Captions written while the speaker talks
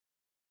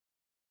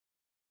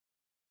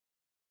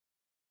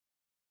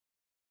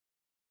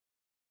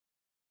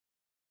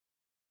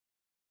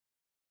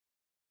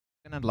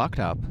And locked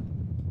up.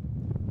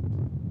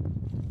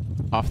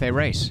 Off they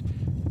race.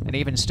 An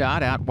even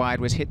start. Out wide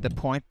was Hit the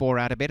Point, bore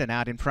out a bit, and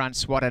out in front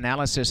SWOT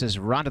Analysis has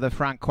run to the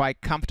front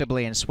quite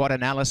comfortably, and SWOT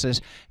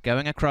Analysis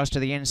going across to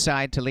the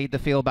inside to lead the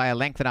field by a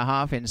length and a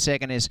half. In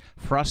second is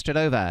Frosted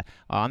Over.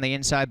 On the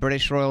inside,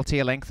 British Royalty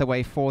a length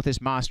away. Fourth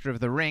is Master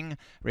of the Ring.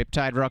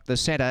 Riptide Rock the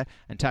centre,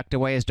 and tucked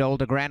away is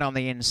Dolder Grant on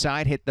the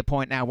inside. Hit the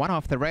Point now one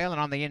off the rail, and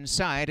on the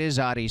inside is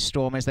Artie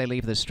Storm as they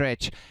leave the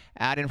stretch.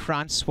 Out in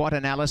front, SWOT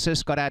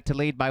Analysis got out to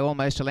lead by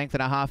almost a length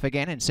and a half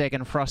again. In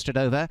second, Frosted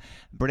Over.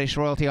 British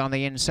Royalty on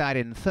the inside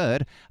in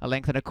third. A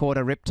length and a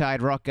quarter,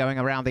 Riptide Rock going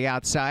around the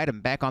outside,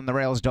 and back on the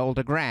rails,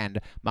 Dolder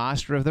Grand.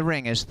 Master of the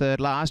Ring is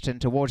third last,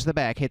 and towards the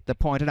back, Hit the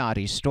Point and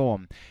Artie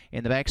Storm.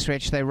 In the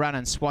backstretch they run,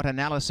 and SWOT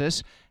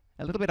Analysis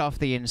a little bit off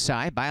the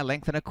inside by a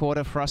length and a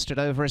quarter. Frosted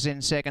Over is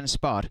in second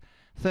spot.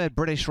 Third,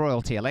 British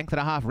Royalty, a length and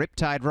a half.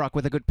 Riptide Rock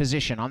with a good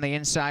position. On the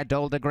inside,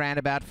 Dolder Grand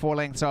about 4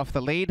 lengths off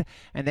the lead.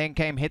 And then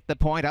came Hit the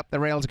Point. Up the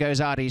rails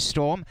goes Artie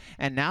Storm.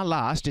 And now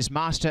last is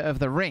Master of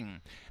the Ring.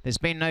 There's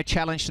been no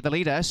challenge to the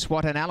leader,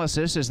 SWOT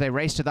Analysis, as they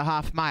race to the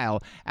half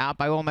mile. Out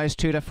by almost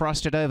 2 to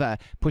Frosted Over.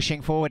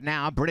 Pushing forward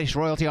now, British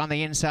Royalty on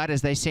the inside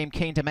as they seem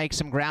keen to make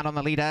some ground on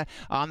the leader.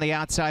 On the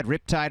outside,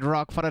 Riptide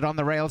Rock, followed on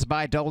the rails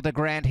by Dolder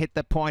Grand, Hit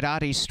the Point,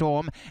 Artie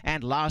Storm.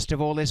 And last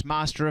of all is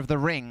Master of the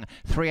Ring.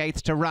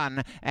 3/8 to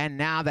run. And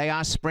now they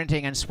are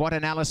sprinting, and SWOT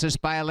Analysis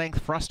by a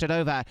length. Frosted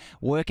Over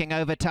working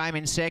overtime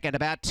in second,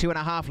 about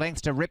 2.5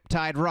 lengths to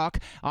Riptide Rock.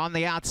 On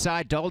the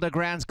outside, Dolder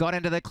Grand's got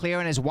into the clear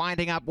and is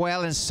winding up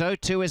well, and so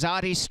too is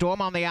Artie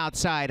Storm on the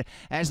outside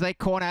as they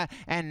corner.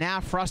 And now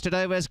Frosted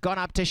Over's gone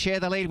up to share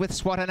the lead with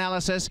SWOT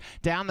Analysis.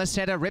 Down the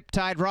centre,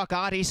 Riptide Rock,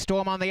 Artie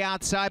Storm on the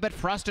outside, but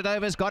Frosted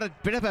Over's got a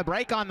bit of a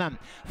break on them.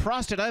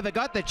 Frosted Over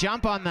got the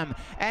jump on them,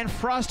 and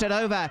Frosted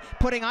Over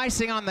putting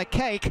icing on the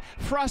cake.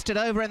 Frosted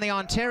Over in the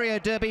Ontario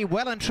Derby,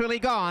 well and truly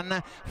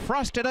gone.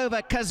 Frosted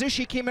Over,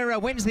 Kazushi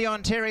Kimura wins the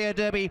Ontario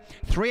Derby,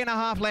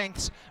 3.5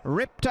 lengths.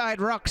 Riptide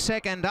Rock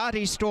second,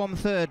 Artie Storm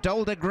third,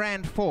 Dolder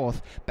Grand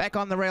fourth. Back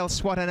on the rail,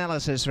 SWOT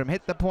Analysis from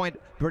Hit the Point,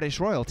 British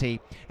Royalty,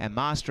 and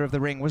Master of the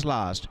Ring was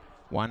last,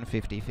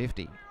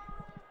 150.50.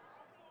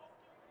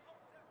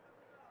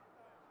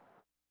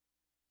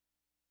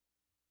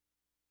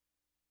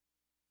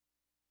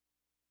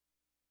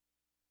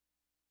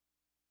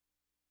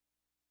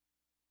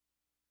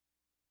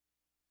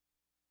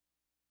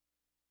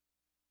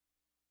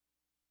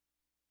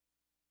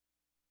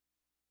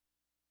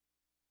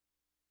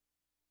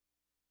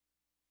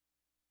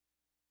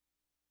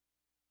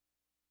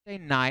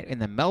 Night in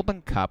the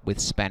Melbourne Cup with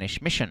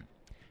Spanish Mission.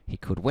 He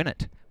could win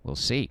it. We'll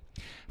see.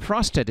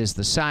 Frosted is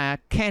the sire.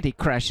 Candy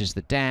Crash is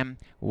the dam.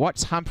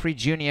 Watts Humphrey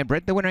Jr.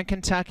 bred the winner in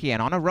Kentucky,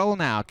 and on a roll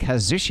now,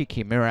 Kazushi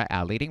Kimura,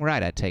 our leading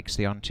rider, takes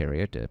the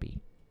Ontario Derby.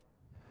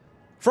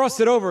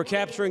 Frosted Over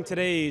capturing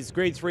today's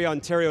Grade 3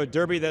 Ontario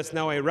Derby. That's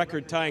now a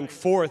record-tying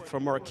 4th for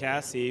Mark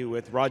Cassidy,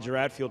 with Roger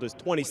Atfield as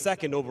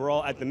 22nd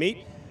overall at the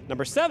meet.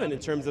 Number 7 in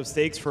terms of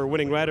stakes for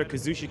winning rider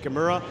Kazushi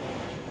Kimura.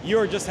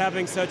 You're just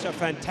having such a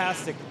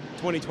fantastic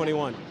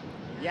 2021.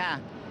 Yeah,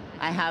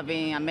 I have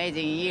an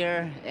amazing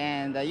year,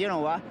 and you know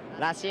what?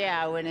 Last year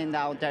I went in the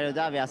Ontario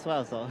Derby as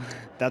well, so.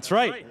 That's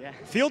right. Yeah.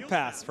 Field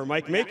pass for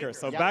Mike Maker.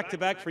 So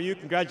back-to-back for you.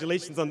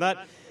 Congratulations on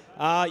that.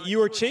 You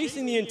were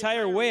chasing the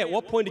entire way. At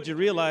what point did you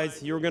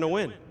realize you were going to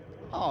win?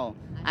 Oh,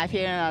 I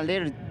feel a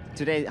little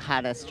today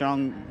had a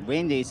strong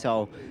windy,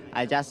 so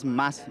I just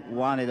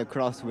wanted to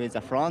cross with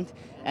the front,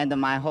 and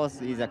my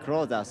horse is a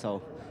closer,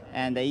 so.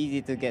 And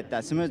easy to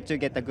get, smooth to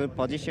get a good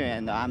position,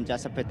 and I'm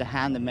just put the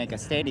hand and make a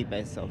steady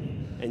pace. So.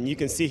 And you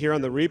can see here on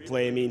the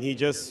replay, I mean, he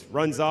just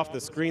runs off the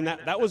screen.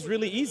 That was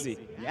really easy.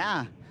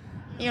 Yeah,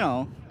 you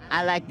know,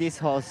 I like this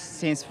horse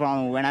since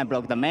from when I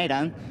broke the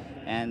maiden,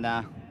 and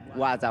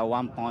was a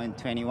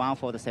 1.21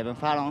 for the 7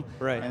 furlong.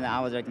 Right. And I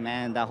was like,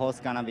 man, the horse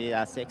gonna be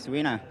a 6th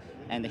winner,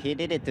 and he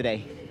did it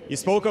today. You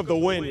spoke of the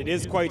wind. It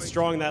is quite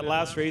strong. That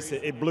last race,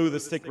 it blew the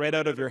stick right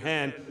out of your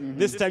hand.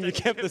 This time you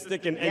kept the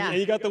stick, and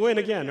you got the win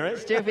again, right?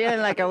 Still feeling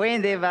like a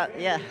windy, but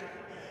yeah,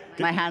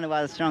 my hand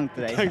was strong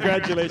today.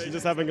 Congratulations,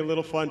 just having a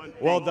little fun.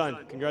 Well done.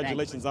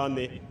 Congratulations on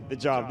the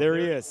job. There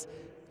he is.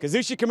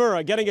 Kazushi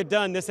Kimura getting it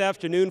done this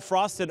afternoon.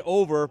 Frosted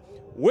Over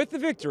with the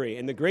victory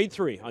in the Grade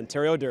 3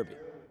 Ontario Derby.